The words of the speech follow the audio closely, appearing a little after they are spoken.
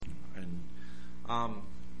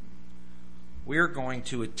We're going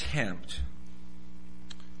to attempt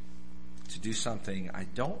to do something I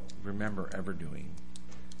don't remember ever doing.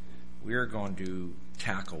 We're going to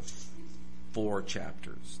tackle 4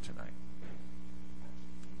 chapters tonight.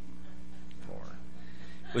 4.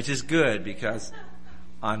 Which is good because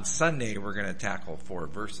on Sunday we're going to tackle 4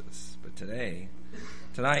 verses. But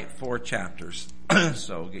tonight 4 chapters.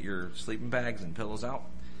 So get your sleeping bags and pillows out.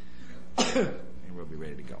 And we'll be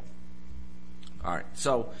ready to go. All right.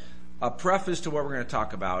 So a preface to what we're going to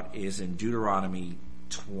talk about is in Deuteronomy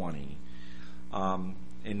 20,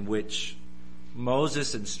 in which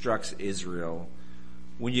Moses instructs Israel,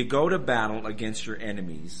 when you go to battle against your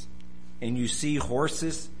enemies and you see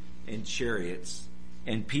horses and chariots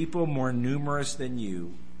and people more numerous than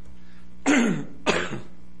you,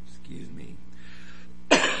 excuse me,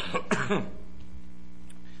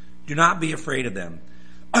 do not be afraid of them,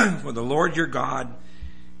 for the Lord your God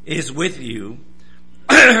is with you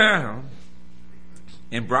and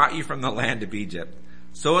brought you from the land of Egypt.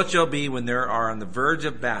 So it shall be when they are on the verge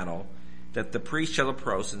of battle that the priest shall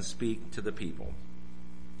approach and speak to the people.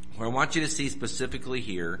 What I want you to see specifically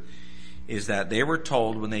here is that they were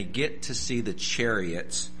told when they get to see the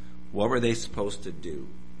chariots, what were they supposed to do?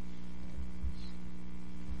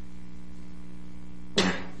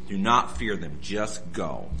 Do not fear them, just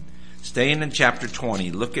go. Staying in chapter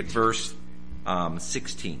 20, look at verse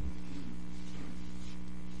 16.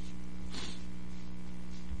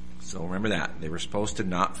 So remember that. They were supposed to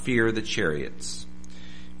not fear the chariots.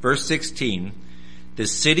 Verse 16, the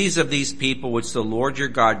cities of these people which the Lord your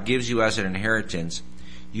God gives you as an inheritance,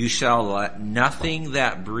 you shall let nothing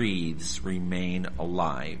that breathes remain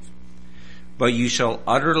alive. But you shall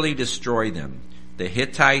utterly destroy them. The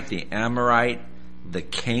Hittite, the Amorite, the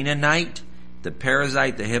Canaanite, the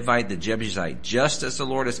Perizzite, the Hivite, the Jebusite, just as the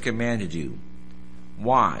Lord has commanded you.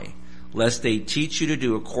 Why? Lest they teach you to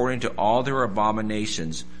do according to all their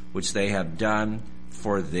abominations which they have done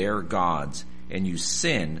for their gods, and you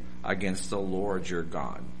sin against the Lord your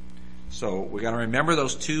God. So we got to remember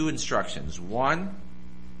those 2 instructions. 1,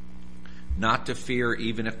 not to fear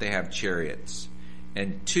even if they have chariots.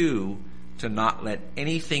 And 2, to not let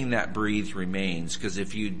anything that breathes remains, because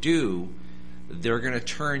if you do, they're going to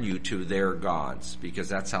turn you to their gods, because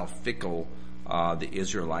that's how fickle the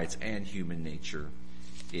Israelites and human nature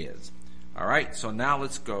is. All right, so now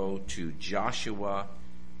let's go to Joshua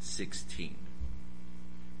 16.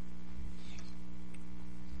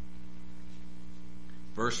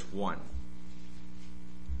 Verse 1.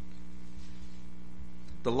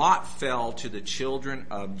 The lot fell to the children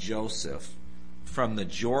of Joseph from the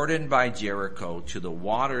Jordan by Jericho to the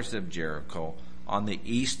waters of Jericho, on the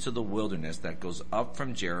east to the wilderness that goes up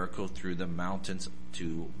from Jericho through the mountains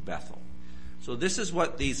to Bethel. So this is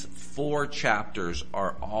what these 4 chapters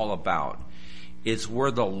are all about. It's where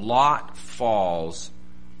the lot falls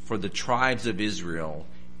for the tribes of Israel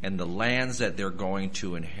and the lands that they're going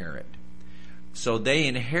to inherit. So they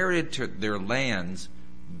inherited their lands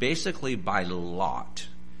basically by lot.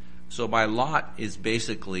 So by lot is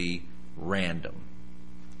basically random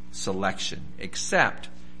selection, except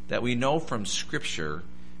that we know from Scripture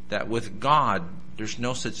that with God, there's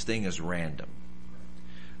no such thing as random.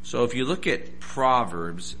 So if you look at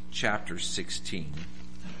Proverbs chapter 16,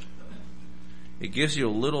 it gives you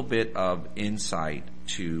a little bit of insight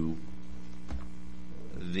to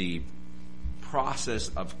the process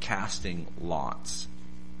of casting lots.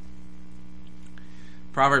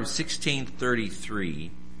 Proverbs 16:33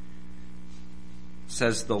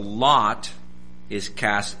 says, the lot is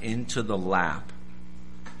cast into the lap,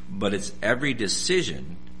 but its every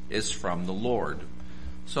decision is from the Lord.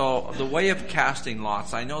 So the way of casting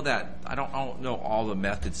lots, I know that, I don't know all the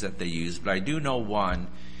methods that they use, but I do know one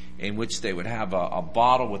in which they would have a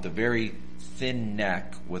bottle with a very thin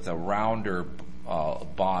neck with a rounder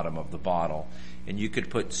bottom of the bottle, and you could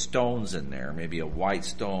put stones in there, maybe a white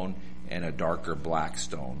stone and a darker black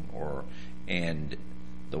stone, and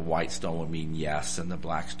the white stone would mean yes and the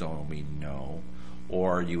black stone would mean no.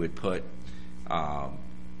 Or you would put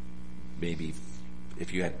maybe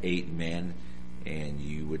if you had 8 men, and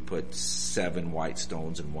you would put 7 white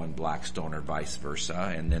stones and 1 black stone, or vice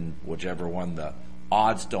versa, and then whichever one the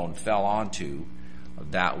odd stone fell onto,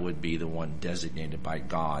 that would be the one designated by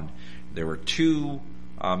God. There were 2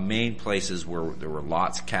 main places where there were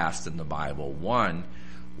lots cast in the Bible. One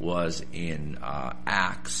was in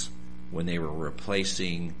Acts, when they were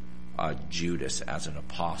replacing Judas as an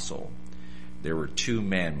apostle. There were 2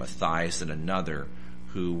 men, Matthias and another,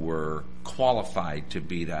 who were qualified to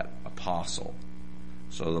be that apostle.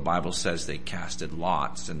 So the Bible says they casted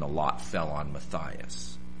lots, and the lot fell on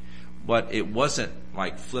Matthias. But it wasn't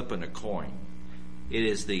like flipping a coin. It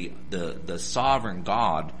is the sovereign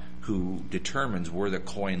God who determines where the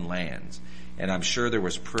coin lands. And I'm sure there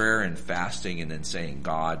was prayer and fasting and then saying,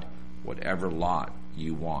 God, whatever lot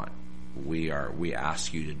you want, we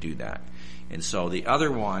ask you to do that. And so the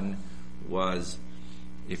other one was,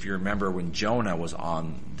 if you remember, when Jonah was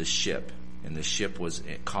on the ship and the ship was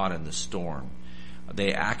caught in the storm,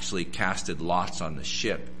 they actually casted lots on the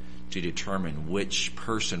ship to determine which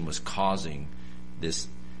person was causing this.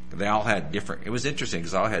 They all had different, it was interesting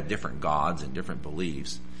because they all had different gods and different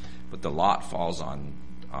beliefs, but the lot falls on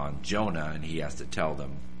Jonah and he has to tell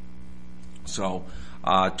them. So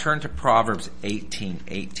turn to Proverbs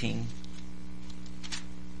 18:18.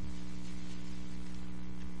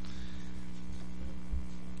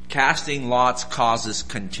 Casting lots causes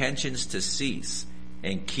contentions to cease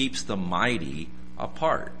and keeps the mighty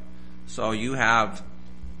apart. So you have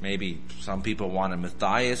maybe some people wanted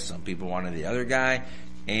Matthias, some people wanted the other guy,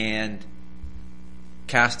 and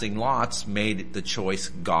casting lots made the choice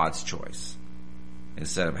God's choice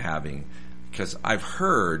instead of having, because I've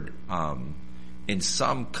heard in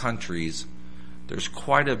some countries there's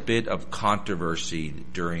quite a bit of controversy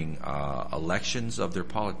during elections of their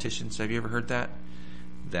politicians. Have you ever heard that?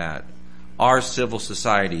 That our civil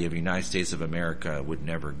society of the United States of America would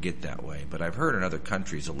never get that way. But I've heard in other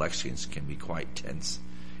countries elections can be quite tense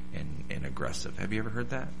and aggressive. Have you ever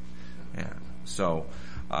heard that? Yeah. So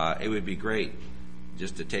it would be great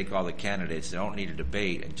just to take all the candidates. They don't need a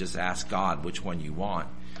debate and just ask God which one you want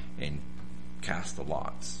and cast the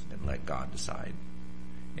lots and let God decide.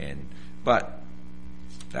 But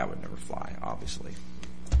that would never fly, obviously.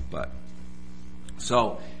 But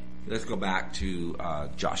so let's go back to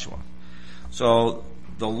Joshua. So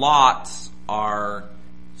the lots are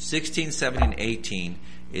 16, 17, and 18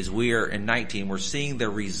 in 19, we're seeing the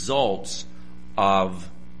results of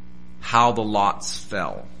how the lots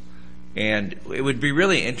fell. And it would be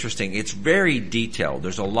really interesting. It's very detailed.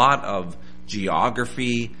 There's a lot of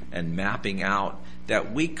geography and mapping out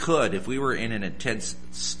that we could, if we were in an intense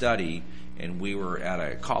study and we were at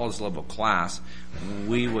a college level class,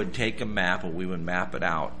 we would take a map and we would map it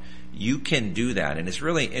out. You can do that. And it's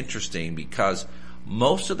really interesting because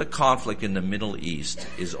most of the conflict in the Middle East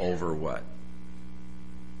is over what?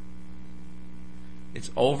 It's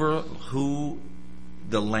over who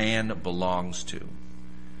the land belongs to.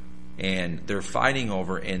 And they're fighting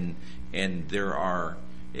over, and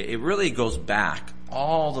it really goes back,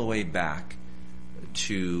 all the way back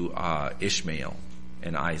to Ishmael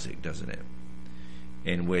and Isaac, doesn't it?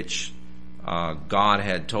 In which God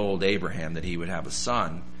had told Abraham that he would have a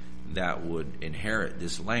son that would inherit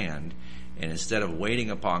this land, and instead of waiting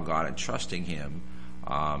upon God and trusting him,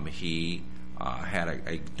 he had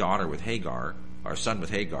a daughter with Hagar, or son with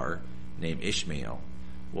Hagar, named Ishmael.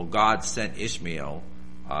 Well, God sent Ishmael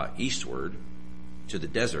eastward to the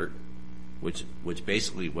desert, which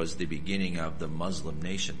basically was the beginning of the Muslim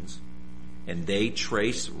nations, and they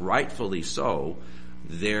trace, rightfully so,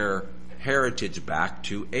 their heritage back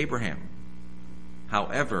to Abraham.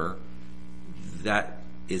 However, that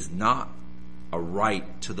is not a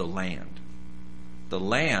right to the land. The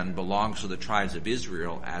land belongs to the tribes of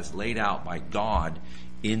Israel as laid out by God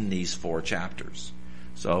in these 4 chapters.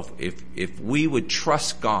 So if we would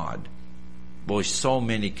trust God, boy, so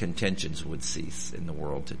many contentions would cease in the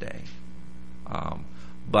world today.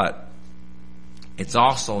 But it's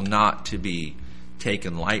also not to be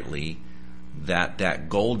taken lightly that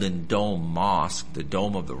Golden Dome Mosque, the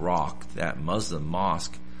Dome of the Rock, that Muslim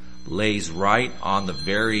mosque, lays right on the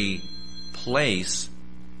very place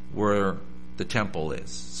where the temple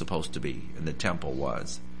is supposed to be, and the temple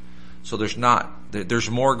was. So there's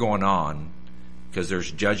more going on, because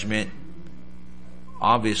there's judgment.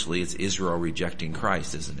 Obviously, it's Israel rejecting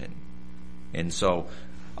Christ, isn't it? And so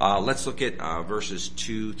let's look at verses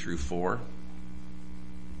 2 through 4.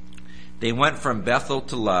 They went from Bethel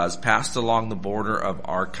to Luz, passed along the border of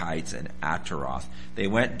Archites and Ataroth. They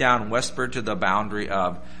went down westward to the boundary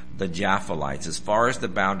of the Japhalites, as far as the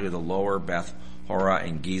boundary of the lower Beth Horah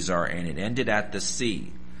and Gezer, and it ended at the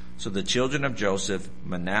sea. So the children of Joseph,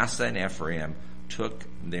 Manasseh and Ephraim, took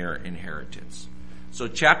their inheritance. So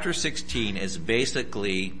chapter 16 is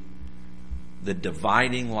basically the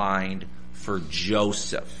dividing line for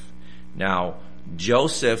Joseph. Now,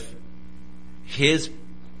 Joseph, his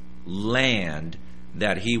land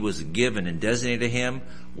that he was given and designated to him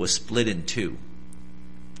was split in 2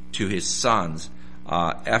 to his sons,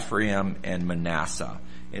 Ephraim and Manasseh.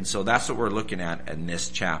 And so that's what we're looking at in this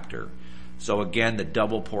chapter. So again, the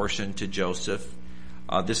double portion to Joseph.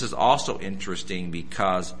 This is also interesting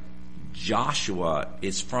because Joshua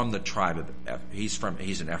is from the tribe of, he's an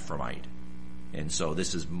Ephraimite. And so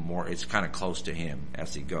this is more, it's kind of close to him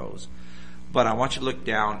as he goes. But I want you to look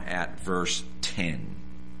down at verse 10.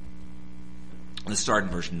 Let's start in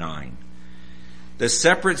verse 9. The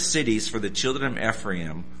separate cities for the children of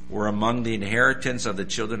Ephraim were among the inheritance of the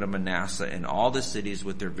children of Manasseh, and all the cities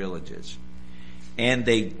with their villages. And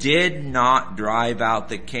they did not drive out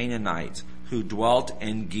the Canaanites who dwelt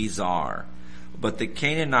in Gezer, but the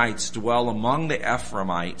Canaanites dwell among the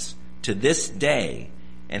Ephraimites to this day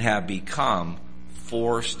and have become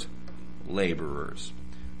forced laborers.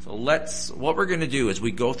 So what we're going to do as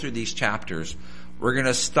we go through these chapters, we're going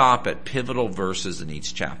to stop at pivotal verses in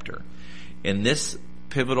each chapter. In this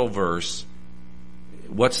pivotal verse,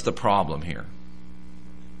 what's the problem here?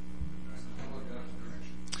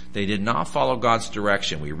 They did not follow God's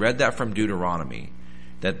direction. We read that from Deuteronomy,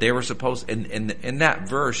 that they were supposed, in that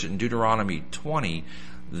verse in Deuteronomy 20,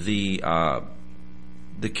 the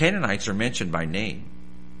Canaanites are mentioned by name,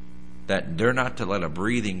 that they're not to let a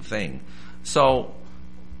breathing thing. So,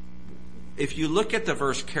 if you look at the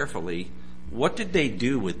verse carefully, what did they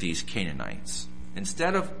do with these Canaanites?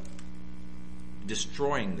 Instead of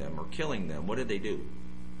destroying them or killing them, what did they do?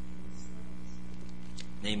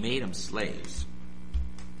 They made them slaves.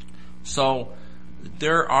 So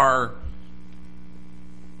there are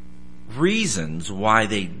reasons why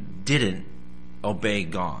they didn't obey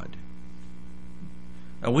God.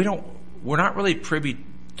 And we're not really privy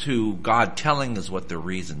to God telling us what the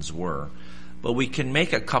reasons were, but we can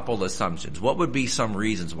make a couple assumptions. What would be some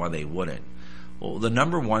reasons why they wouldn't? Well, the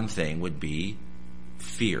number one thing would be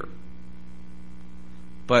fear.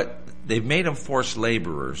 But they've made them forced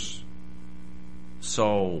laborers,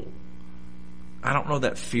 so I don't know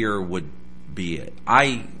that fear would be it.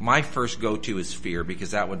 My first go-to is fear,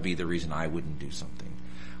 because that would be the reason I wouldn't do something.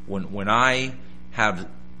 When I have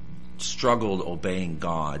struggled obeying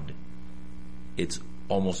God, it's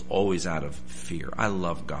almost always out of fear. I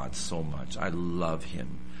love God so much. I love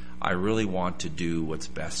Him. I really want to do what's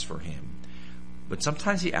best for Him. But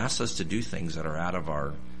sometimes He asks us to do things that are out of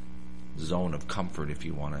our zone of comfort, if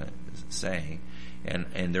you want to say.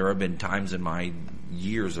 And there have been times in my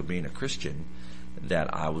years of being a Christian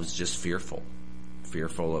that I was just fearful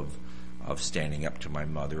of standing up to my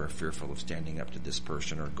mother, or fearful of standing up to this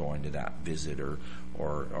person, or going to that visit,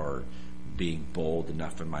 or being bold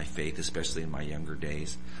enough in my faith, especially in my younger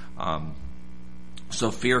days.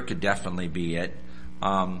 So fear could definitely be it.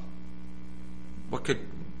 What could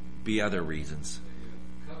be other reasons?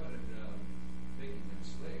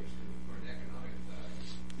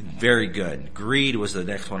 Very good. Greed was the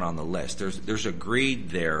next one on the list. There's a greed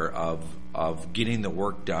there of getting the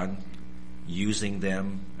work done, using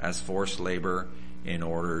them as forced labor in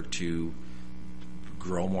order to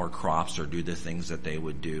grow more crops or do the things that they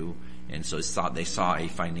would do. And so they saw a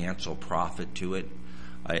financial profit to it.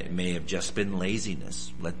 It may have just been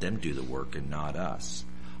laziness. Let them do the work and not us.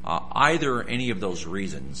 Either any of those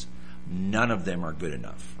reasons, none of them are good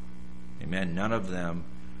enough. Amen. None of them.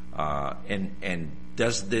 And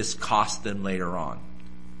does this cost them later on?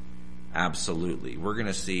 Absolutely. We're going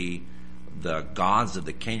to see the gods of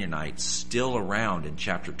the Canaanites still around in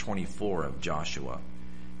chapter 24 of Joshua.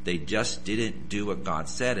 They just didn't do what God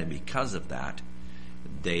said, and because of that,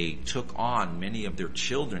 they took on, many of their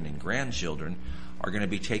children and grandchildren are going to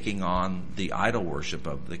be taking on the idol worship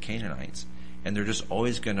of the Canaanites. And they're just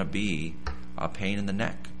always going to be a pain in the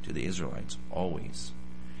neck to the Israelites. Always.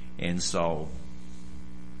 And so,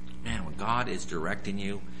 man, when God is directing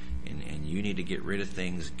you and you need to get rid of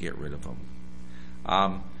things, get rid of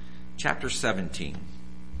them. Chapter 17.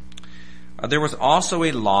 There was also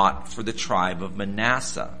a lot for the tribe of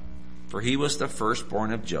Manasseh, for he was the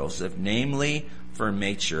firstborn of Joseph, namely for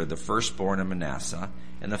Machir, the firstborn of Manasseh,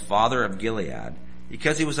 and the father of Gilead,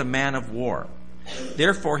 because he was a man of war.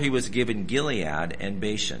 Therefore he was given Gilead and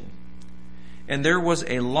Bashan. And there was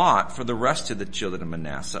a lot for the rest of the children of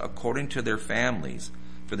Manasseh, according to their families,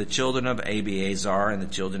 for the children of Abiezar, and the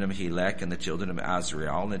children of Helek, and the children of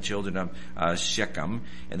Azriel, and the children of Shechem,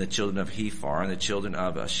 and the children of Hephar, and the children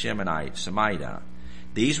of Shemida.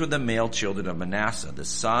 These were the male children of Manasseh, the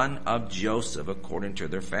son of Joseph, according to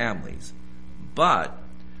their families. But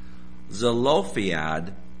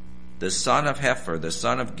Zelophehad, the son of Hepher, the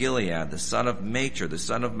son of Gilead, the son of Machir, the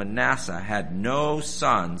son of Manasseh, had no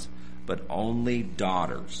sons, but only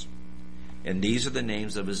daughters. And these are the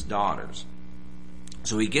names of his daughters.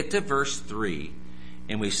 So we get to verse 3,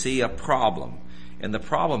 and we see a problem. And the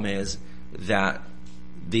problem is that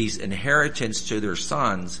these inheritance to their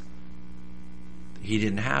sons, he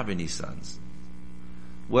didn't have any sons.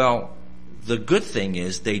 Well, the good thing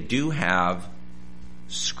is they do have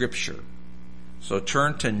Scripture. So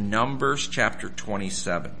turn to Numbers chapter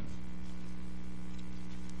 27.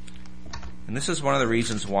 And this is one of the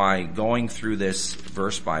reasons why, going through this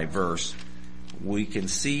verse by verse, we can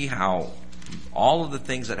see how all of the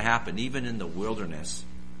things that happened, even in the wilderness,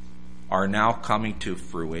 are now coming to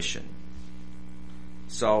fruition.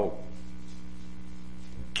 So,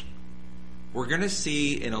 we're going to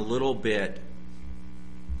see in a little bit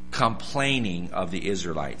complaining of the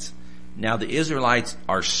Israelites. Now, the Israelites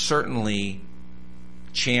are certainly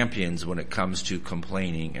champions when it comes to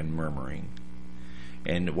complaining and murmuring.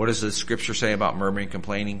 And what does the scripture say about murmuring and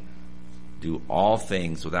complaining? Do all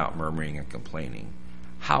things without murmuring and complaining.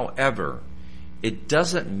 However, it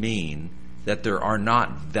doesn't mean that there are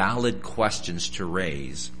not valid questions to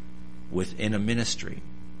raise within a ministry.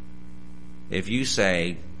 If you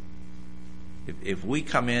say, if we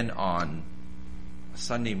come in on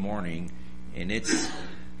Sunday morning and it's,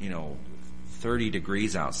 30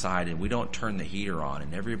 degrees outside and we don't turn the heater on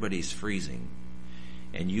and everybody's freezing,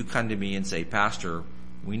 and you come to me and say, Pastor,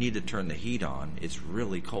 we need to turn the heat on, it's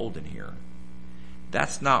really cold in here.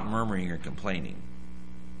 That's not murmuring or complaining,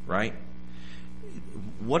 right?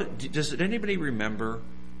 Does anybody remember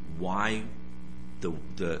why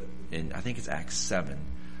and I think it's Acts 7,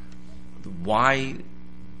 why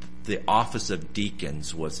the office of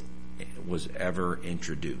deacons was ever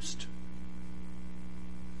introduced?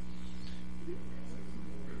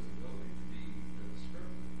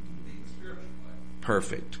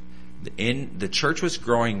 Perfect. The church was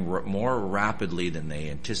growing more rapidly than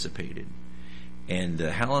they anticipated, and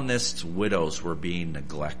the Hellenist widows were being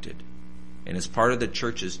neglected. And it's part of the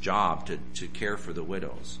church's job to care for the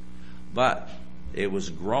widows. But it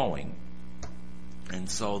was growing, and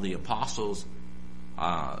so the apostles,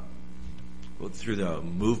 through the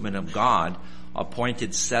movement of God,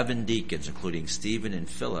 appointed 7 deacons, including Stephen and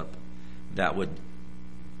Philip, that would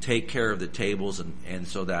take care of the tables, and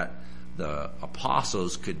so that the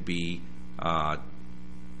apostles could be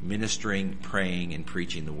ministering, praying, and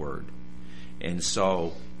preaching the word. And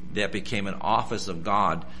so that became an office of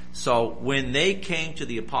God. So when they came to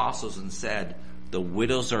the apostles and said, the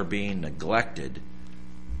widows are being neglected,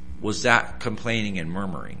 was that complaining and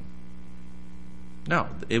murmuring? No,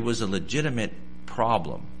 it was a legitimate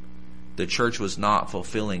problem. The church was not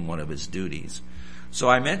fulfilling one of its duties. So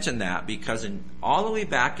I mention that because all the way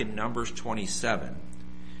back in Numbers 27,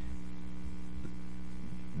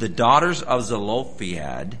 the daughters of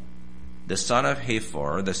Zelophehad, the son of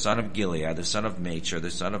Haphor, the son of Gilead, the son of Machir, the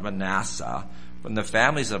son of Manasseh, from the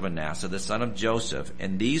families of Manasseh, the son of Joseph,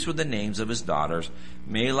 and these were the names of his daughters,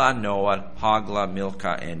 Mela, Noah, Hoglah,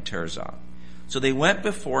 Milcah, and Tirzah. So they went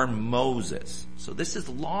before Moses. So this is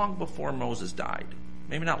long before Moses died.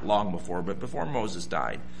 Maybe not long before, but before Moses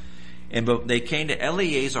died. And they came to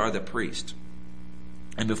Eleazar the priest,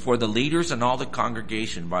 and before the leaders and all the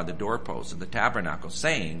congregation by the doorposts of the tabernacle,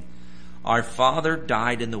 saying, Our father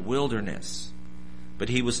died in the wilderness, but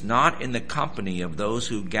he was not in the company of those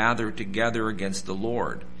who gathered together against the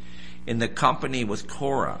Lord. In the company was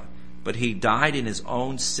Korah, but he died in his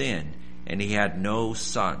own sin, and he had no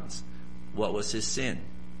sons. What was his sin?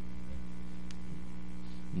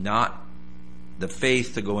 Not the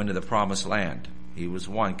faith to go into the promised land. He was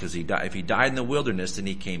one, because if he died in the wilderness, then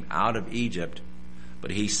he came out of Egypt, but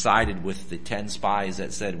he sided with the 10 spies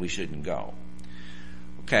that said we shouldn't go.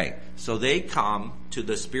 Okay, so they come to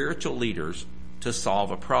the spiritual leaders to solve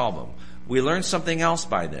a problem. We learn something else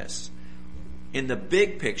by this. In the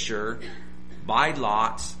big picture, by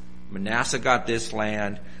lots, Manasseh got this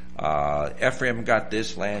land, Ephraim got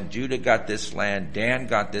this land, Judah got this land, Dan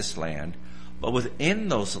got this land. But within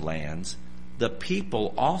those lands, the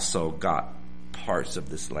people also got parts of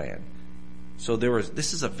this land. So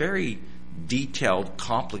this is a very detailed,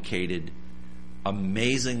 complicated,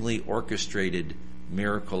 amazingly orchestrated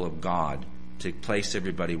miracle of God to place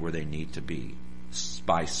everybody where they need to be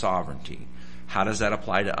by sovereignty. How does that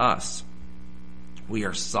apply to us? We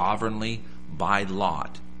are sovereignly, by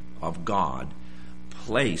lot of God,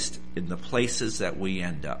 placed in the places that we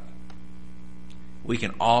end up. We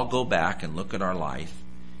can all go back and look at our life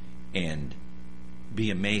and be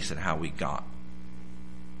amazed at how we got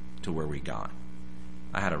to where we got.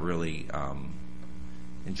 I had a really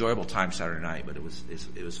enjoyable time Saturday night, but it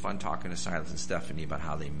was fun talking to Silas and Stephanie about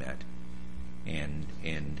how they met, and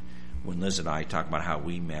when Liz and I talk about how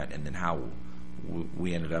we met and then how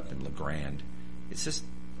we ended up in LeGrand, it's just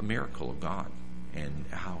a miracle of God and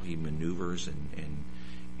how He maneuvers,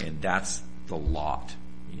 and that's the lot,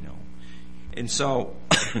 And so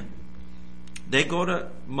they go to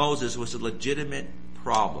Moses with a legitimate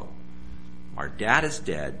problem. Our dad is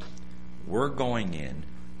dead. We're going in.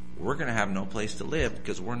 We're going to have no place to live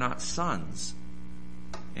because we're not sons.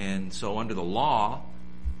 And so under the law,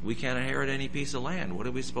 we can't inherit any piece of land. What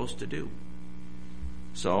are we supposed to do?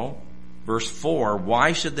 So, verse 4,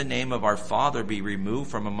 why should the name of our father be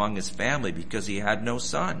removed from among his family because he had no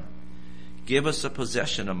son? Give us a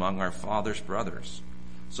possession among our father's brothers.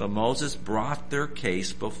 So Moses brought their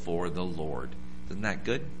case before the Lord. Isn't that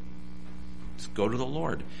good? Just go to the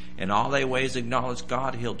Lord. In all thy ways acknowledge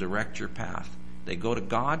God, he'll direct your path. They go to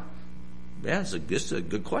God. Yeah, this is a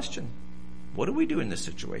good question. What do we do in this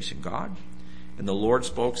situation, God? And the Lord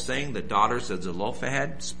spoke, saying, the daughters of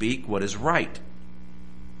Zelophehad speak what is right.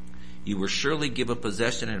 You will surely give a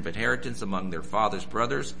possession and of inheritance among their father's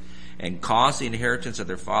brothers, and cause the inheritance of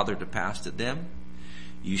their father to pass to them.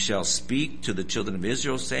 You shall speak to the children of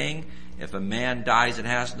Israel, saying, if a man dies and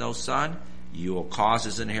has no son, you will cause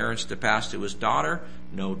his inheritance to pass to his daughter.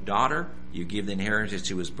 No daughter, you give the inheritance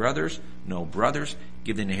to his brothers. No brothers,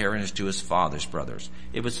 give the inheritance to his father's brothers.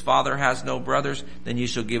 If his father has no brothers, then you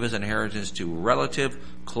shall give his inheritance to a relative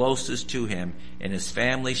closest to him, and his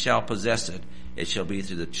family shall possess it. It shall be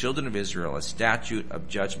through the children of Israel a statute of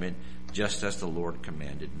judgment, just as the Lord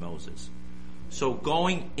commanded Moses. So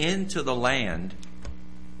going into the land,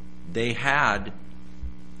 they had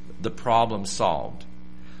the problem solved.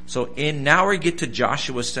 So now we get to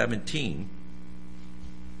Joshua 17,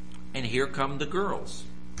 and here come the girls.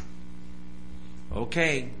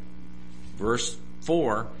 Okay, verse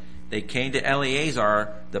 4, they came to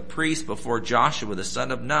Eleazar the priest before Joshua the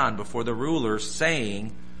son of Nun, before the rulers,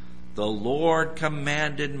 saying, the Lord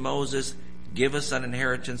commanded Moses, give us an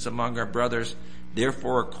inheritance among our brothers.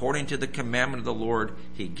 Therefore, according to the commandment of the Lord,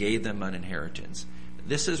 he gave them an inheritance.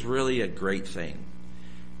 This is really a great thing.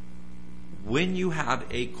 When you have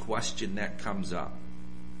a question that comes up,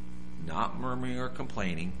 not murmuring or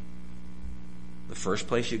complaining, the first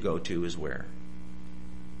place you go to is where?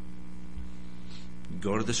 You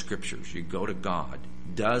go to the scriptures. You go to God.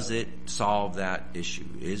 Does it solve that issue?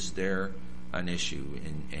 Is there an issue?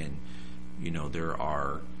 And you know, there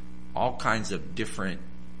are all kinds of different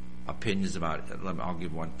opinions about it. I'll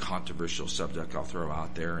give one controversial subject I'll throw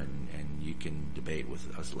out there, and you can debate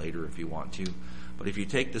with us later if you want to. But if you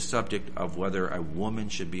take the subject of whether a woman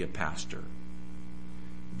should be a pastor,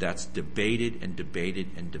 that's debated and debated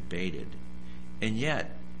and debated. And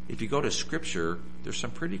yet, if you go to Scripture, there's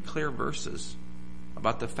some pretty clear verses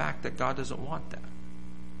about the fact that God doesn't want that.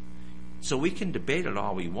 So we can debate it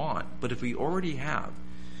all we want, but if we already have,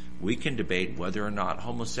 we can debate whether or not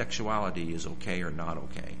homosexuality is okay or not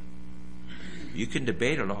okay. You can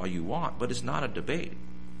debate it all you want, but it's not a debate.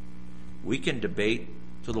 We can debate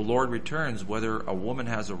till the Lord returns whether a woman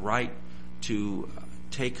has a right to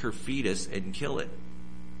take her fetus and kill it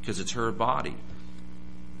because it's her body.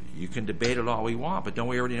 You can debate it all we want, but don't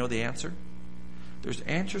we already know the answer? There's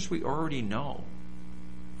answers we already know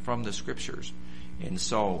from the scriptures. And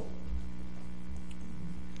so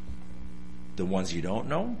the ones you don't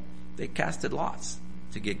know, they casted lots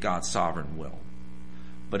to get God's sovereign will.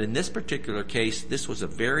 But in this particular case, this was a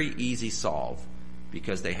very easy solve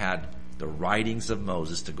because they had the writings of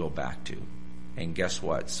Moses to go back to. And guess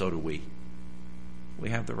what? So do we. We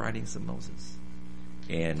have the writings of Moses.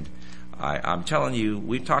 And I'm telling you,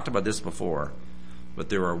 we've talked about this before, but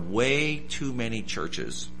there are way too many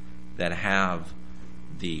churches that have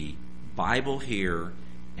the Bible here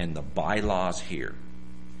and the bylaws here.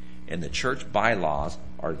 And the church bylaws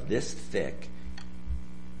are this thick,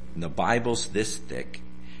 and the Bible's this thick.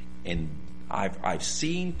 And I've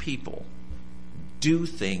seen people do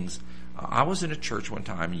things. I was in a church one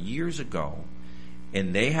time years ago,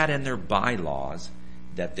 and they had in their bylaws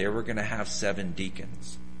that they were going to have 7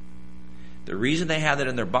 deacons. The reason they had that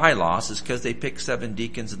in their bylaws is because they picked 7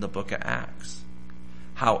 deacons in the book of Acts.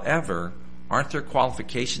 However, aren't there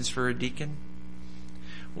qualifications for a deacon?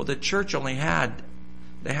 Well, the church only had,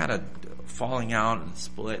 they had a falling out and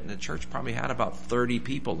split, and the church probably had about 30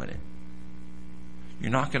 people in it. You're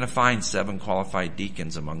not going to find 7 qualified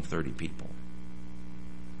deacons among 30 people.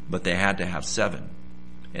 But they had to have 7.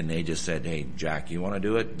 And they just said, hey, Jack, you want to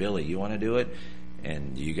do it? Billy, you want to do it?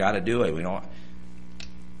 And you got to do it. We don't.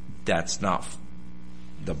 That's not,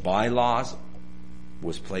 the bylaws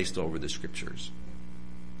was placed over the scriptures.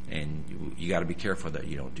 And you got to be careful that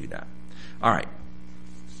you don't do that. All right.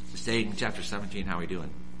 Stay in chapter 17. How are we doing?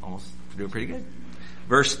 Almost doing pretty good.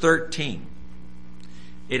 Verse 13.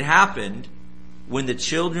 It happened when the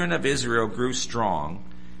children of Israel grew strong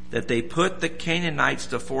that they put the Canaanites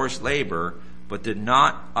to forced labor, but did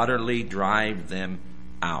not utterly drive them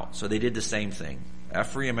out. So they did the same thing.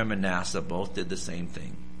 Ephraim and Manasseh both did the same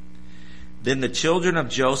thing. Then the children of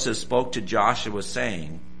Joseph spoke to Joshua,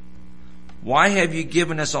 saying, why have you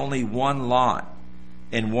given us only one lot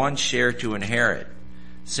and one share to inherit,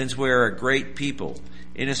 since we are a great people,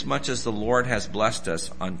 inasmuch as the Lord has blessed us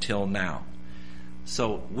until now?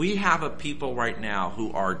 So we have a people right now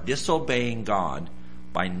who are disobeying God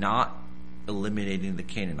by not eliminating the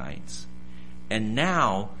Canaanites. And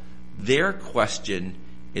now their question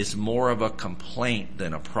is more of a complaint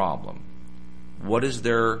than a problem. What is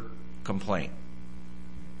their complaint?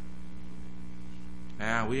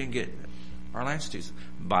 We didn't get our lands too.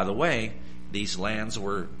 By the way, these lands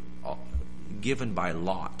were given by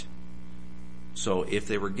lot. So if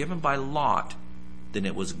they were given by lot, then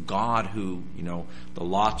it was God who, the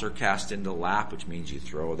lots are cast into the lap, which means you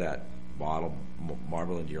throw that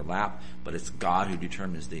marble into your lap, but it's God who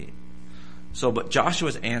determines but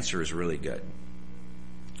Joshua's answer is really good.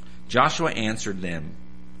 Joshua answered them,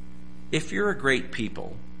 "If you're a great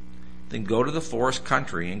people, then go to the forest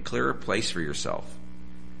country and clear a place for yourself.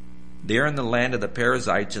 There in the land of the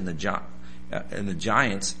Perizzites and the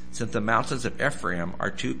giants, since the mountains of Ephraim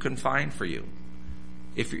are too confined for you."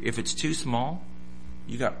 If it's too small,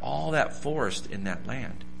 you got all that forest in that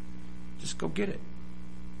land. Just go get it.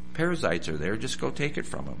 Perizzites are there. Just go take it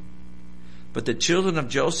from them. But the children of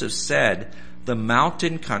Joseph said, "The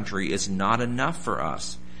mountain country is not enough for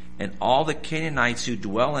us, and all the Canaanites who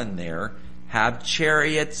dwell in there have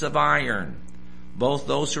chariots of iron, both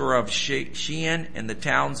those who are of Shean and the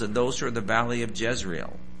towns and those who are in the valley of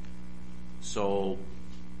Jezreel." So,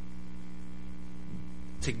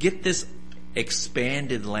 to get this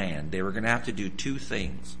expanded land, they were going to have to do two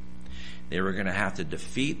things. They were going to have to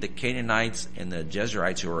defeat the Canaanites and the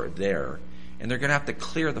Jezreelites who are there, and they're going to have to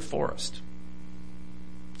clear the forest.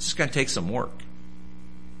 It's just going to take some work.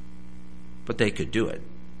 But they could do it,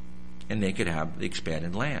 and they could have the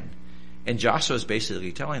expanded land. And Joshua is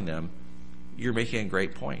basically telling them, you're making a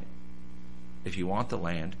great point. If you want the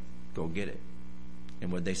land, go get it.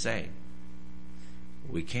 And what'd they say?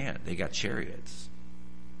 We can't. They got chariots.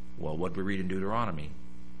 Well, what do we read in Deuteronomy?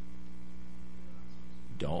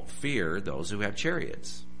 Don't fear those who have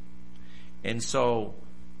chariots. And so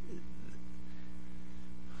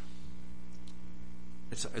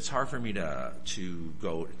it's hard for me to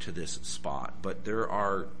go to this spot, but there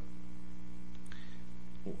are,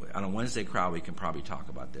 on a Wednesday crowd we can probably talk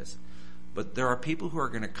about this, but there are people who are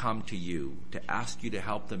going to come to you to ask you to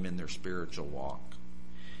help them in their spiritual walk.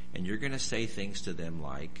 And you're going to say things to them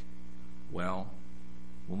like, well,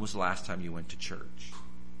 when was the last time you went to church?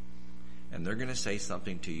 And they're going to say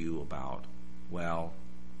something to you about, well,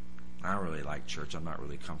 I don't really like church. I'm not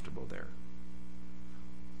really comfortable there.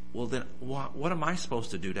 Well, then what am I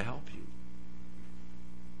supposed to do to help you?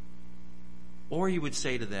 Or you would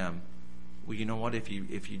say to them, well, you know what? If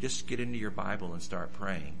you just get into your Bible and start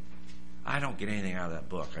praying, I don't get anything out of that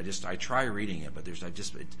book. I try reading it, but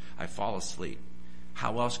I fall asleep.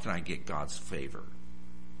 How else can I get God's favor?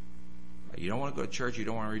 You don't want to go to church. You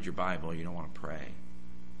don't want to read your Bible. You don't want to pray.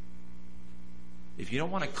 If you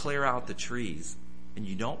don't want to clear out the trees and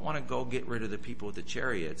you don't want to go get rid of the people with the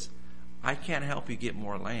chariots, I can't help you get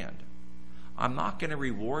more land. I'm not going to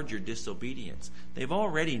reward your disobedience. They've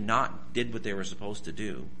already not did what they were supposed to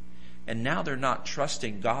do. And now they're not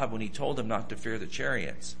trusting God when he told them not to fear the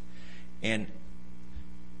chariots. And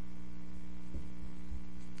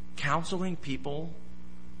counseling people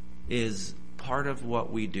is part of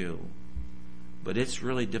what we do. But it's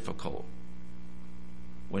really difficult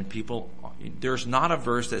when there's not a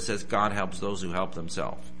verse that says God helps those who help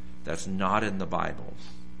themselves. That's not in the Bible.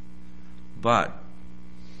 But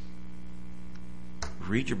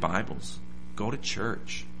read your Bibles. Go to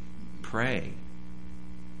church. Pray.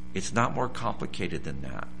 It's not more complicated than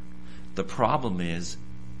that. The problem is,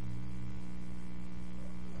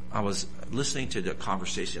 I was listening to the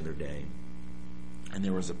conversation the other day, and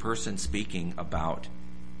there was a person speaking about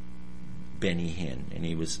Benny Hinn, and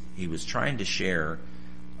he was trying to share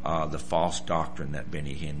the false doctrine that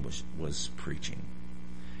Benny Hinn was preaching.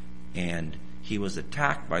 And he was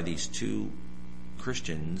attacked by these two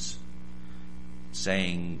Christians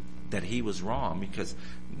saying that he was wrong because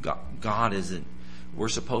God isn't, we're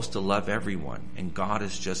supposed to love everyone, and God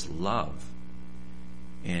is just love.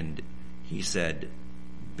 And he said,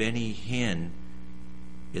 Benny Hinn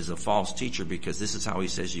is a false teacher because this is how he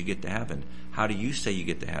says you get to heaven. How do you say you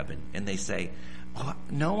get to heaven? And they say, well,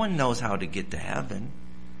 no one knows how to get to heaven,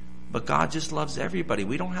 but God just loves everybody.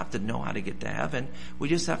 We don't have to know how to get to heaven. We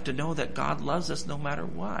just have to know that God loves us no matter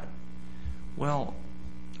what. Well,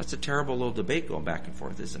 that's a terrible little debate going back and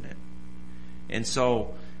forth, isn't it? And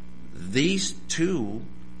so these two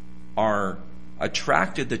are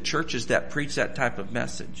attracted to churches that preach that type of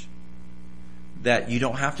message, that you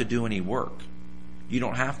don't have to do any work. You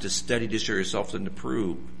don't have to study to show yourself and to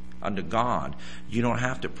prove unto God. You don't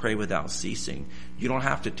have to pray without ceasing. You don't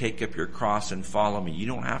have to take up your cross and follow me. You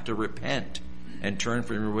don't have to repent. and turn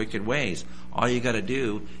from your wicked ways. All you got to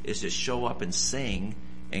do is just show up and sing,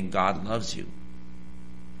 and God loves you.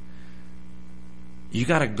 You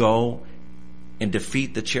got to go and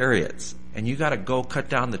defeat the chariots, and you got to go cut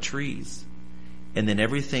down the trees, and then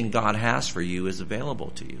everything God has for you is available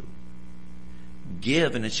to you.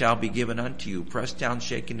 Give, and it shall be given unto you, pressed down,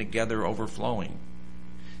 shaken together, overflowing.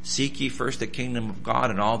 Seek ye first the kingdom of God,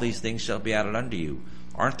 and all these things shall be added unto you.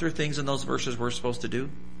 Aren't there things in those verses we're supposed to do?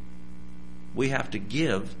 We have to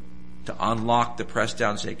give to unlock the pressed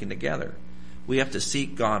down, shaken together. We have to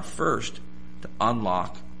seek God first to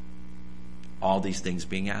unlock all these things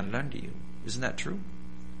being added unto you. Isn't that true?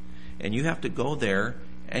 And you have to go there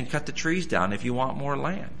and cut the trees down if you want more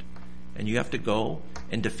land. And you have to go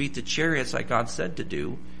and defeat the chariots like God said to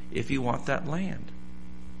do if you want that land.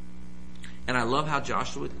 And I love how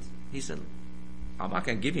Joshua, he said, I'm not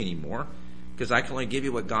going to give you any more because I can only give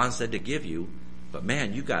you what God said to give you. But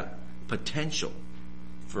man, you got potential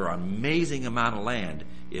for an amazing amount of land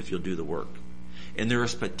if you'll do the work. And there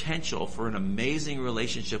is potential for an amazing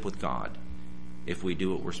relationship with God if we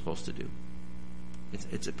do what we're supposed to do.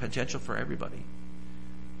 It's a potential for everybody.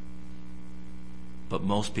 But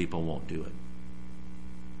most people won't do it.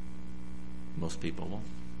 Most people won't.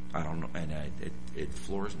 I don't know, and it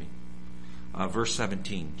floors me. Verse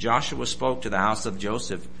 17, Joshua spoke to the house of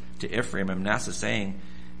Joseph, to Ephraim and Manasseh, saying,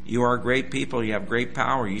 you are a great people, you have great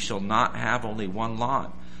power, you shall not have only one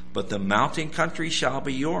lot, but the mountain country shall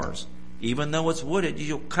be yours. Even though it's wooded, you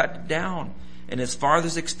shall cut it down, and its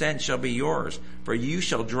farthest extent shall be yours. For you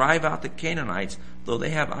shall drive out the Canaanites, though they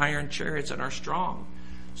have iron chariots and are strong.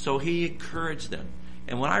 So he encouraged them.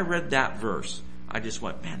 And when I read that verse, I just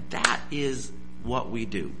went, man, that is what we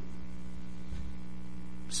do.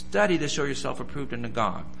 Study to show yourself approved unto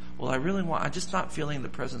God. Well, I'm just not feeling the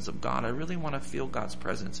presence of God. I really want to feel God's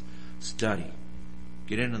presence. Study.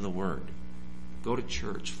 Get into the Word. Go to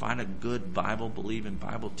church. Find a good Bible-believing,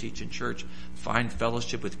 Bible-teaching church. Find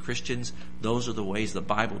fellowship with Christians. Those are the ways the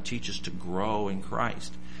Bible teaches to grow in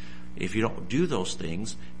Christ. If you don't do those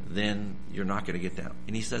things, then you're not going to get that.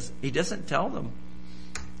 And he says, he doesn't tell them.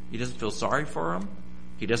 He doesn't feel sorry for them.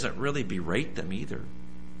 He doesn't really berate them either.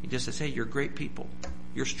 He just says, hey, you're great people.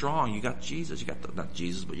 You're strong. You got Jesus. You got not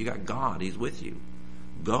Jesus, but you got God. He's with you.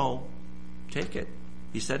 Go. Take it.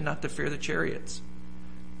 He said not to fear the chariots.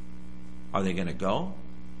 Are they going to go?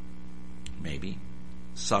 Maybe.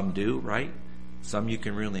 Some do, right? Some you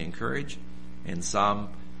can really encourage, and some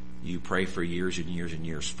you pray for years and years and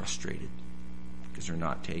years frustrated because they're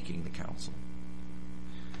not taking the counsel.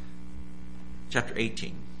 Chapter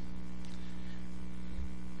 18.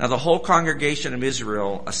 Now the whole congregation of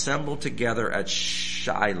Israel assembled together at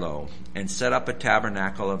Shiloh and set up a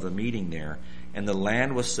tabernacle of the meeting there, and the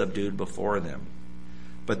land was subdued before them.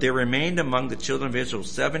 But there remained among the children of Israel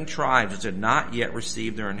 7 tribes which had not yet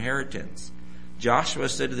received their inheritance. Joshua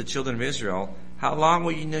said to the children of Israel, how long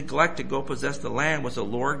will you neglect to go possess the land which the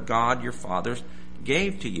Lord God your fathers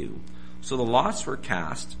gave to you? So the lots were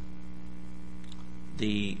cast,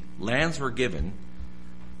 the lands were given,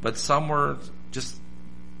 but some were just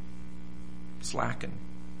slacking,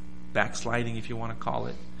 backsliding if you want to call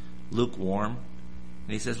it, lukewarm.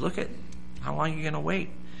 And he says, look at how long are you going to wait?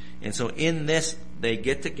 And so in this, they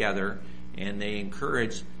get together and they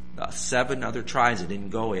encourage the 7 other tribes that didn't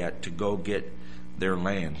go yet to go get their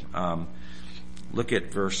land. Look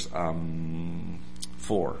at verse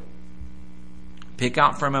 4. Pick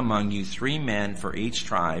out from among you 3 men for each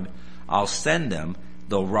tribe. I'll send them.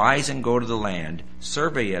 They'll rise and go to the land,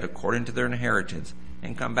 survey it according to their inheritance,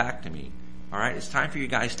 and come back to me. All right, it's time for you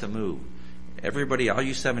guys to move. Everybody, all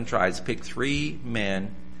you 7 tribes, pick 3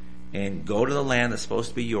 men and go to the land that's supposed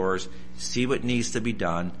to be yours, see what needs to be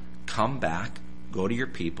done, come back, go to your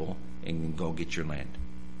people, and go get your land.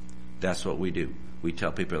 That's what we do. We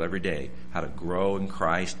tell people every day how to grow in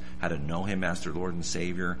Christ, how to know Him as their Lord and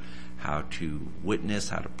Savior, how to witness,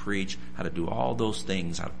 how to preach, how to do all those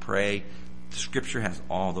things, how to pray. The Scripture has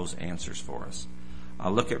all those answers for us.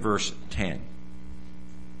 Look at verse 10.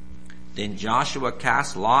 Then Joshua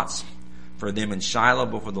cast lots for them in Shiloh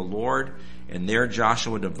before the Lord, and there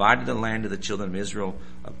Joshua divided the land of the children of Israel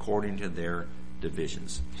according to their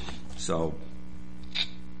divisions. So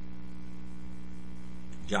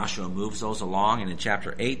Joshua moves those along, and in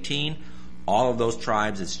chapter 18, all of those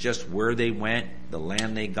tribes, it's just where they went, the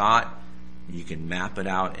land they got. You can map it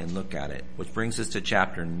out and look at it. Which brings us to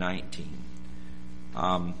chapter 19.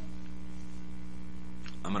 I'm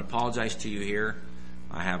going to apologize to you here.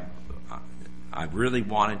 I really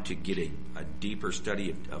wanted to get a deeper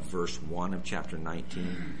study of verse 1 of chapter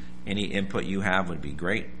 19. Any input you have would be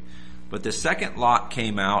great. But the second lot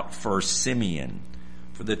came out for Simeon,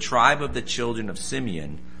 for the tribe of the children of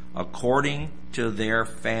Simeon, according to their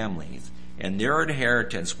families. And their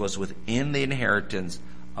inheritance was within the inheritance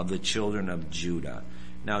of the children of Judah.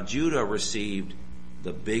 Now, Judah received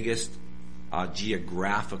the biggest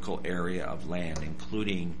geographical area of land,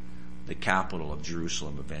 including the capital of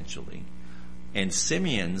Jerusalem eventually. And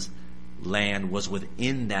Simeon's land was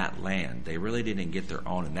within that land. They really didn't get their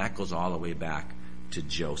own, and that goes all the way back to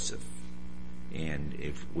Joseph. And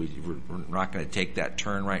if we're not going to take that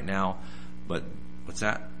turn right now, but what's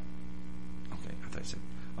that? Okay, I thought I said.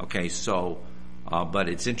 Okay, so, but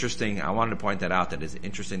it's interesting. I wanted to point that out. That it's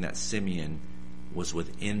interesting that Simeon was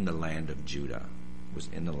within the land of Judah. Was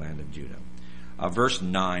in the land of Judah. Verse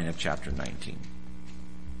 9 of chapter 19.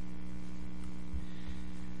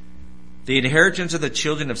 The inheritance of the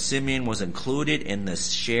children of Simeon was included in the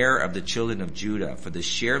share of the children of Judah, for the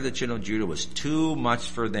share of the children of Judah was too much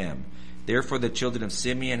for them. Therefore the children of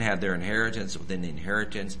Simeon had their inheritance within the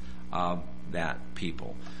inheritance of that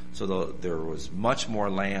people. So there was much more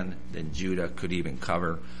land than Judah could even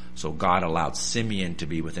cover. So God allowed Simeon to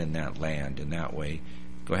be within that land in that way.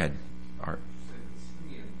 Go ahead, Art.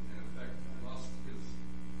 Simeon, in effect, lost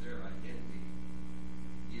their identity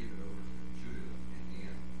even over Judah in the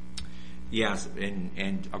end. Yes,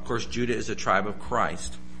 and of course Judah is a tribe of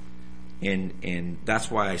Christ. And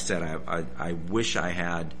that's why I said I wish I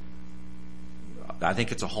had. I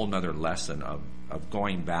think it's a whole nother lesson of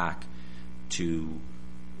going back to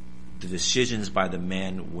the decisions by the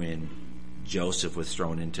men when Joseph was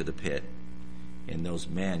thrown into the pit. And those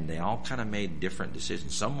men, they all kind of made different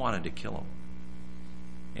decisions. Some wanted to kill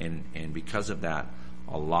him. And because of that,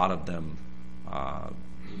 a lot of them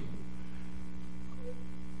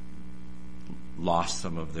lost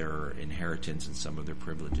some of their inheritance and some of their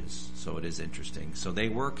privileges. So it is interesting. So they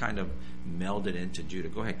were kind of melded into Judah.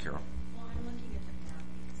 Go ahead, Carol. Well, I'm looking at the map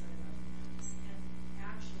because I love maps, and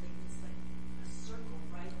actually it's like a circle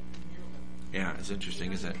right in the middle of it. Yeah, it's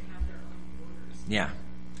interesting, isn't it? They don't have their own borders. Yeah,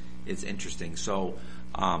 it's interesting. So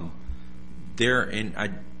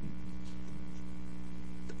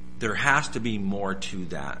there has to be more to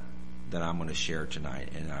that I'm going to share tonight,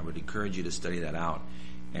 and I would encourage you to study that out.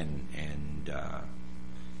 And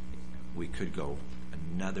we could go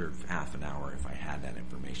another half an hour if I had that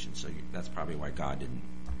information. So that's probably why God didn't.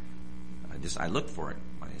 I looked for it,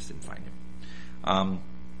 I just didn't find it.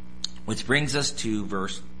 Which brings us to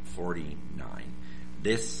verse 49.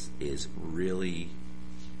 This is really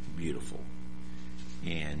beautiful,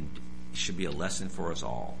 and it should be a lesson for us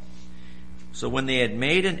all. So when they had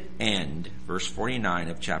made an end, verse 49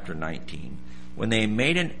 of chapter 19, when they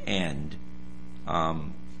made an end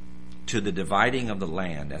to the dividing of the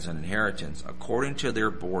land as an inheritance according to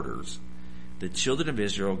their borders, the children of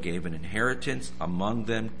Israel gave an inheritance among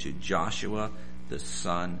them to Joshua the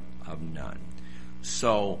son of Nun.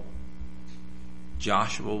 So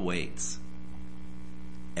Joshua waits.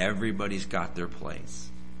 Everybody's got their place.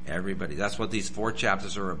 Everybody. That's what these 4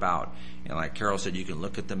 chapters are about. And like Carol said, you can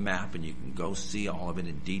look at the map and you can go see all of it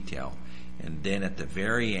in detail. And then at the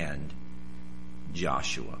very end,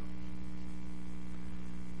 Joshua.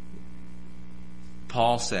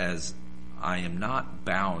 Paul says, I am not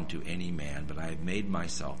bound to any man, but I have made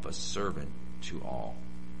myself a servant to all.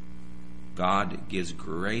 God gives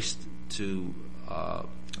grace to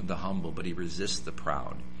the humble, but he resists the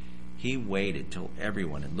proud. He waited till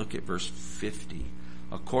everyone, and look at verse 50.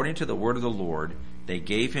 According to the word of the Lord, they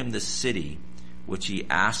gave him the city which he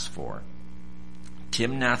asked for,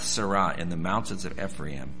 Timnath-Serah in the mountains of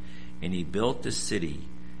Ephraim, and he built the city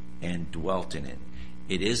and dwelt in it.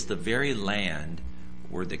 It is the very land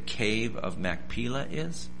where the cave of Machpelah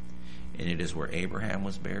is, and it is where Abraham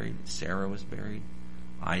was buried, Sarah was buried,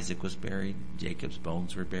 Isaac was buried, Jacob's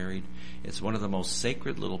bones were buried. It's one of the most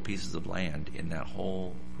sacred little pieces of land in that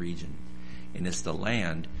whole region. And it's the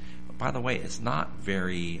land, by the way, it's not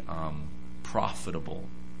very profitable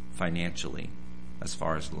financially as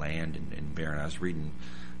far as land and bearing. I was reading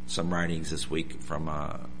some writings this week from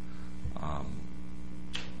a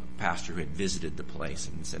pastor who had visited the place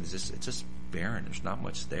and said, it's just barren. There's not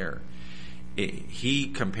much there. He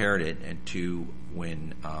compared it to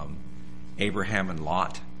when Abraham and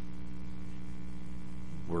Lot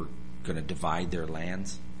were going to divide their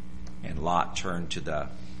lands, and Lot turned to the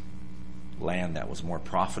land that was more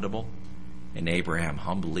profitable, and Abraham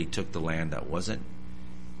humbly took the land that wasn't,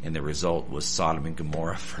 and the result was Sodom and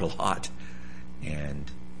Gomorrah for Lot and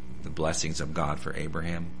the blessings of God for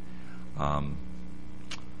Abraham.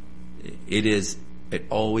 It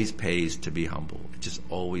always pays to be humble. It just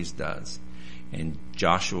always does. And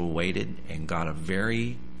Joshua waited and got a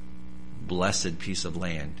very blessed piece of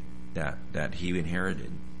land that he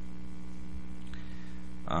inherited.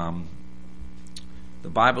 The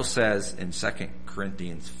Bible says in 2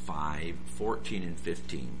 Corinthians 5:14 and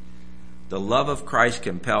 15, the love of Christ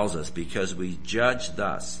compels us because we judge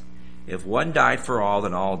thus. If one died for all,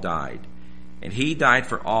 then all died. And he died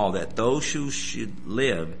for all, that those who should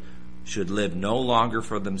live no longer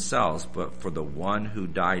for themselves, but for the one who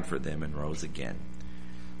died for them and rose again.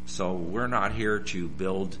 So we're not here to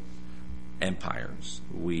build empires.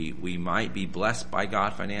 We might be blessed by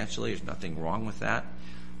God financially. There's nothing wrong with that.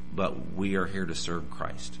 But we are here to serve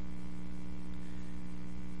Christ.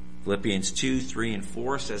 Philippians 2:3 and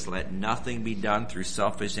 4 says, let nothing be done through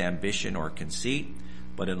selfish ambition or conceit,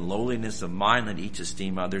 but in lowliness of mind let each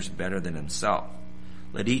esteem others better than himself.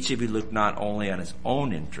 Let each of you look not only on his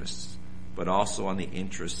own interests, but also on the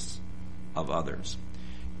interests of others.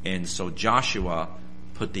 And so Joshua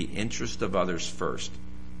put the interest of others first,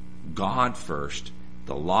 God first.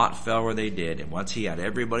 The lot fell where they did, and once he had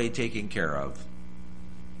everybody taken care of,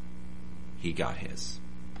 he got his.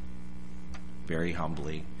 Very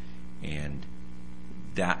humbly. And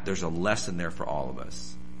that there's a lesson there for all of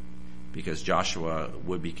us, because Joshua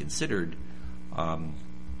would be considered one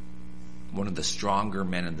of the stronger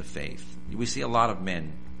men in the faith. We see a lot of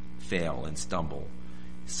men fail and stumble.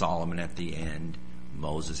 Solomon at the end,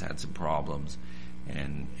 Moses had some problems,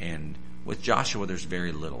 and with Joshua there's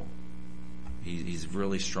very little. He's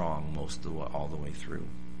really strong all the way through.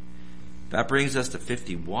 That brings us to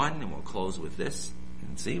 51, and we'll close with this.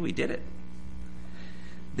 And see, we did it.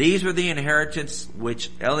 These were the inheritance which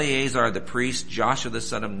Eleazar the priest, Joshua the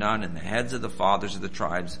son of Nun, and the heads of the fathers of the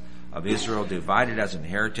tribes of Israel divided as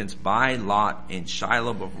inheritance by lot in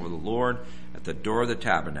Shiloh before the Lord at the door of the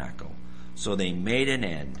tabernacle. So they made an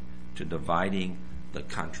end to dividing the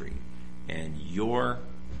country. And you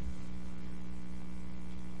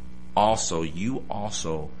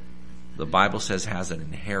also, the Bible says, has an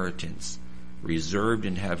inheritance reserved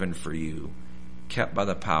in heaven for you, kept by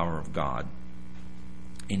the power of God.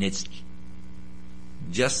 And it's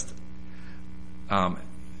just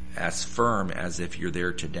as firm as if you're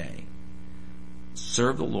there today.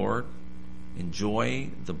 Serve the Lord,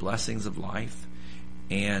 enjoy the blessings of life,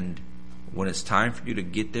 and when it's time for you to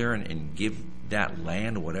get there and give that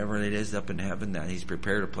land, whatever it is up in heaven that he's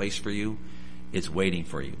prepared a place for you, it's waiting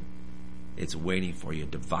for you. It's waiting for you,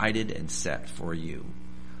 divided and set for you.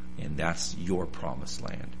 And that's your promised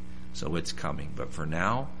land. So it's coming. But for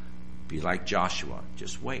now, be like Joshua.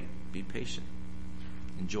 Just wait. Be patient.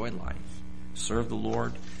 Enjoy life. Serve the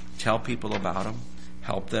Lord. Tell people about him.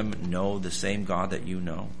 Help them know the same God that you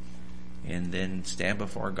know. And then stand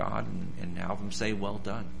before God and have him say, well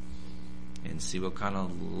done. And see what kind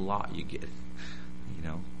of lot you get. You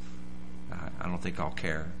know, I don't think I'll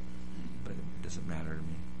care. But it doesn't matter to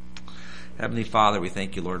me. Heavenly Father, we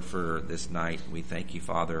thank you, Lord, for this night. We thank you,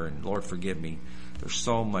 Father. And Lord, forgive me. There's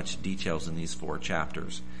so much details in these 4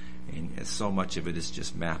 chapters. And so much of it is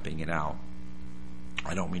just mapping it out.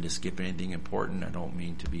 I don't mean to skip anything important. I don't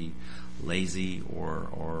mean to be lazy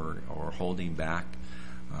or holding back.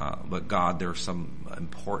 But God, there are some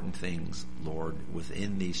important things, Lord,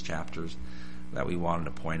 within these chapters that we wanted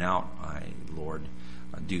to point out.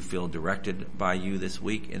 I do feel directed by you this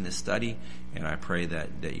week in this study, and I pray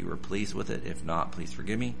that you were pleased with it. If not, please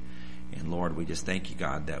forgive me. And Lord, we just thank you,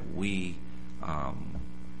 God, that we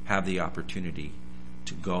have the opportunity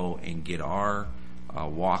to go and get our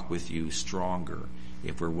walk with you stronger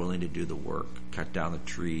if we're willing to do the work, cut down the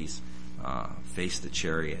trees, face the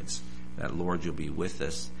chariots. That, Lord, you'll be with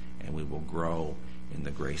us, and we will grow in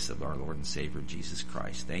the grace of our Lord and Savior Jesus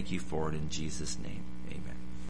Christ. Thank you for it in Jesus' name.